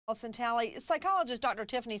Allison Talley, psychologist Dr.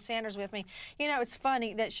 Tiffany Sanders with me. You know, it's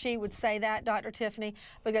funny that she would say that, Dr. Tiffany,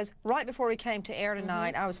 because right before we came to air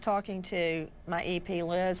tonight, I was talking to my EP,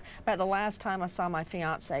 Liz, about the last time I saw my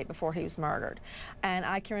fiance before he was murdered. And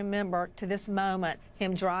I can remember to this moment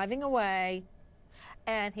him driving away,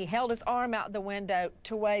 and he held his arm out the window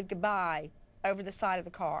to wave goodbye over the side of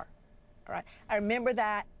the car. All right. I remember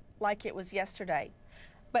that like it was yesterday.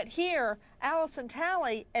 But here, Allison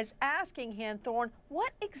Talley is asking Henthorne,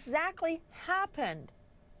 what exactly happened?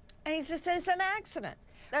 And he's just said it's an accident.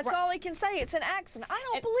 That's all he can say. It's an accident. I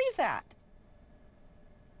don't believe that.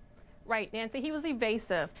 Right, Nancy, he was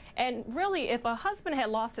evasive. And really, if a husband had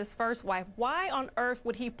lost his first wife, why on earth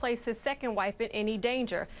would he place his second wife in any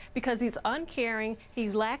danger? Because he's uncaring, he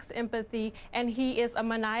lacks empathy, and he is a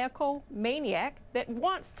maniacal maniac that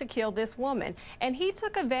wants to kill this woman. And he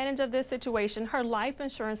took advantage of this situation, her life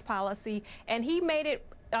insurance policy, and he made it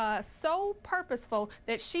so purposeful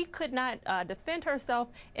that she could not defend herself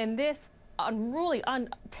in this really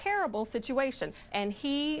terrible situation, and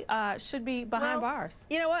he should be behind bars.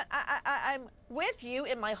 You know what? I'm with you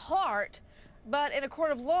in my heart, but in a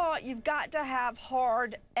court of law, you've got to have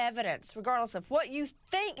hard evidence. Regardless of what you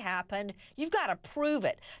think happened, you've got to prove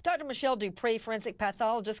it. Dr. Michelle Dupree, forensic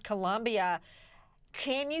pathologist, Columbia,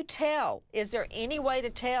 can you tell, is there any way to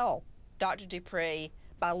tell, Dr. Dupree,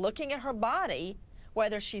 by looking at her body,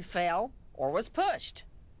 whether she fell or was pushed?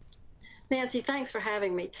 Nancy, thanks for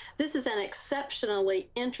having me. This is an exceptionally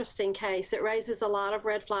interesting case. It raises a lot of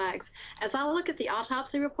red flags. As I look at the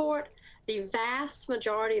autopsy report, the vast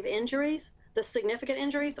majority of injuries, the significant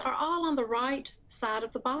injuries, are all on the right side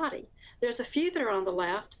of the body. There's a few that are on the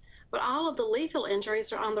left, but all of the lethal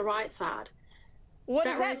injuries are on the right side. What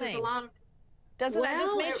does that mean? Doesn't that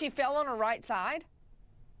just mean she fell on her right side?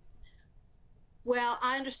 Well,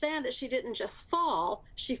 I understand that she didn't just fall.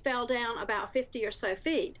 She fell down about 50 or so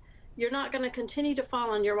feet. You're not going to continue to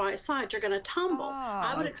fall on your right side. You're going to tumble.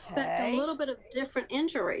 I would expect a little bit of different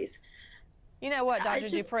injuries. You know what, Dr.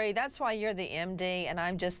 Dupree? That's why you're the MD and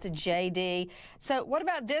I'm just the JD. So what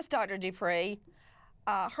about this, Dr. Dupree?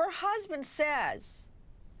 Her husband says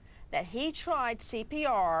that he tried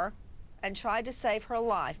CPR and tried to save her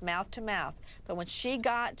life, mouth to mouth. But when she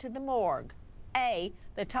got to the morgue, A,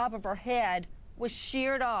 the top of her head was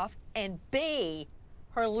sheared off, and B,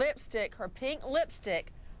 her lipstick, her pink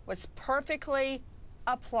lipstick, was perfectly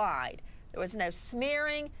applied. There was no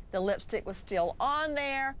smearing. The lipstick was still on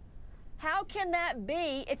there. How can that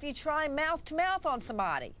be if you try mouth to mouth on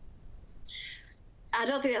somebody? I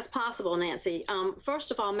don't think that's possible, Nancy. First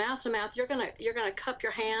of all, mouth to mouth, you're gonna cup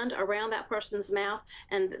your hand around that person's mouth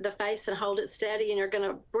and the face and hold it steady, and you're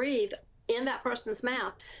gonna breathe in that person's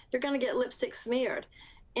mouth. You're gonna get lipstick smeared.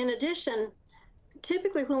 In addition,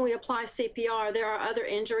 typically when we apply CPR, there are other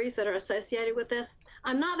injuries that are associated with this.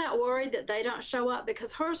 I'm not that worried that they don't show up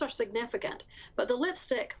because hers are significant. But the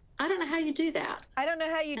lipstick, I don't know how you do that. I don't know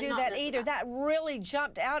how you do that either. That really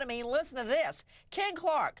jumped out at me. Listen to this. Ken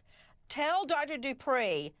Clark, tell Dr.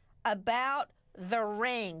 Dupree about the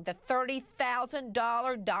ring, the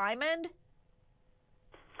 $30,000 diamond.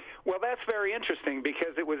 Well, that's very interesting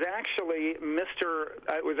because it was actually Mr.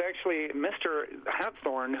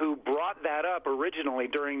 Henthorne who brought that up originally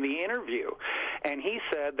during the interview, and he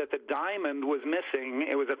said that the diamond was missing.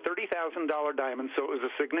 It was a $30,000 diamond, so it was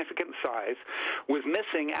a significant size, was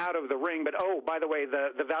missing out of the ring. But oh, by the way,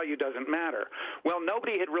 the value doesn't matter. Well,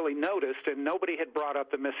 nobody had really noticed, and nobody had brought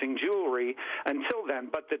up the missing jewelry until then.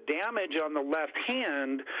 But the damage on the left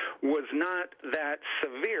hand was not that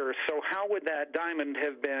severe. So how would that diamond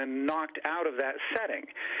have been knocked out of that setting?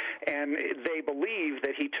 And they believe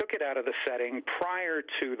that he took it out of the setting prior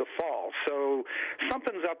to the fall. So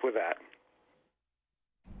something's up with that.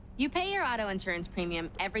 You pay your auto insurance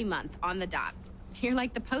premium every month on the dot. You're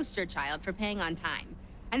like the poster child for paying on time.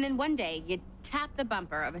 And then one day you tap the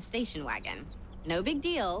bumper of a station wagon. No big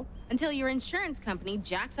deal until your insurance company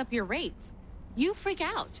jacks up your rates. You freak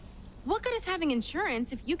out. What good is having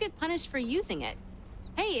insurance if you get punished for using it?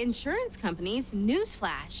 Hey, insurance companies,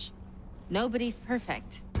 newsflash. Nobody's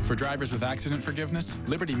perfect. For drivers with accident forgiveness,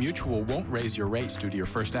 Liberty Mutual won't raise your rates due to your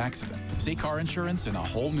first accident. See car insurance in a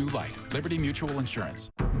whole new light. Liberty Mutual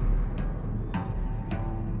Insurance.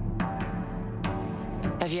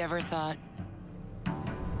 Have you ever thought,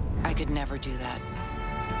 I could never do that?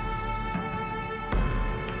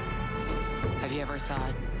 Have you ever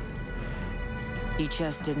thought, you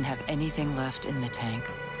just didn't have anything left in the tank?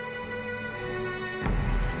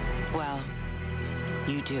 Well,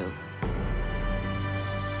 you do.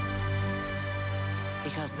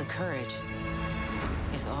 Because the courage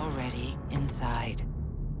is already inside.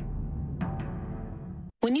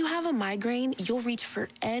 When you have a migraine, you'll reach for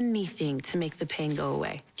anything to make the pain go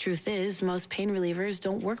away. Truth is, most pain relievers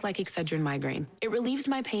don't work like Excedrin migraine. It relieves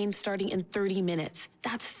my pain starting in 30 minutes.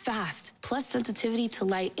 That's fast, plus sensitivity to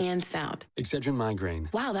light and sound. Excedrin migraine.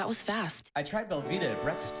 Wow, that was fast. I tried Belvita at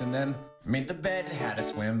breakfast and then made the bed, had a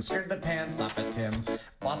swim, scared the pants off at Tim.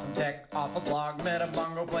 Bought some tech off a blog, met a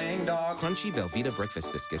bongo playing dog. Crunchy Belvita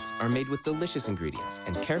breakfast biscuits are made with delicious ingredients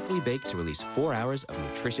and carefully baked to release 4 hours of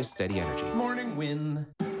nutritious, steady energy. Morning win.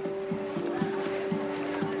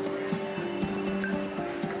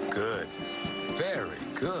 Good. Very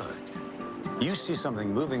good. You see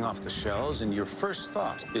something moving off the shelves, and your first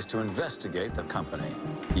thought is to investigate the company.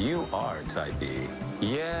 You are Type E.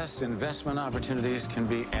 Yes, investment opportunities can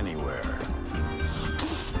be anywhere.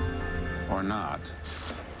 Or not.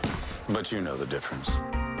 But you know the difference.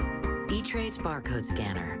 E-Trade's barcode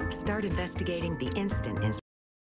scanner. Start investigating the instant inspiration.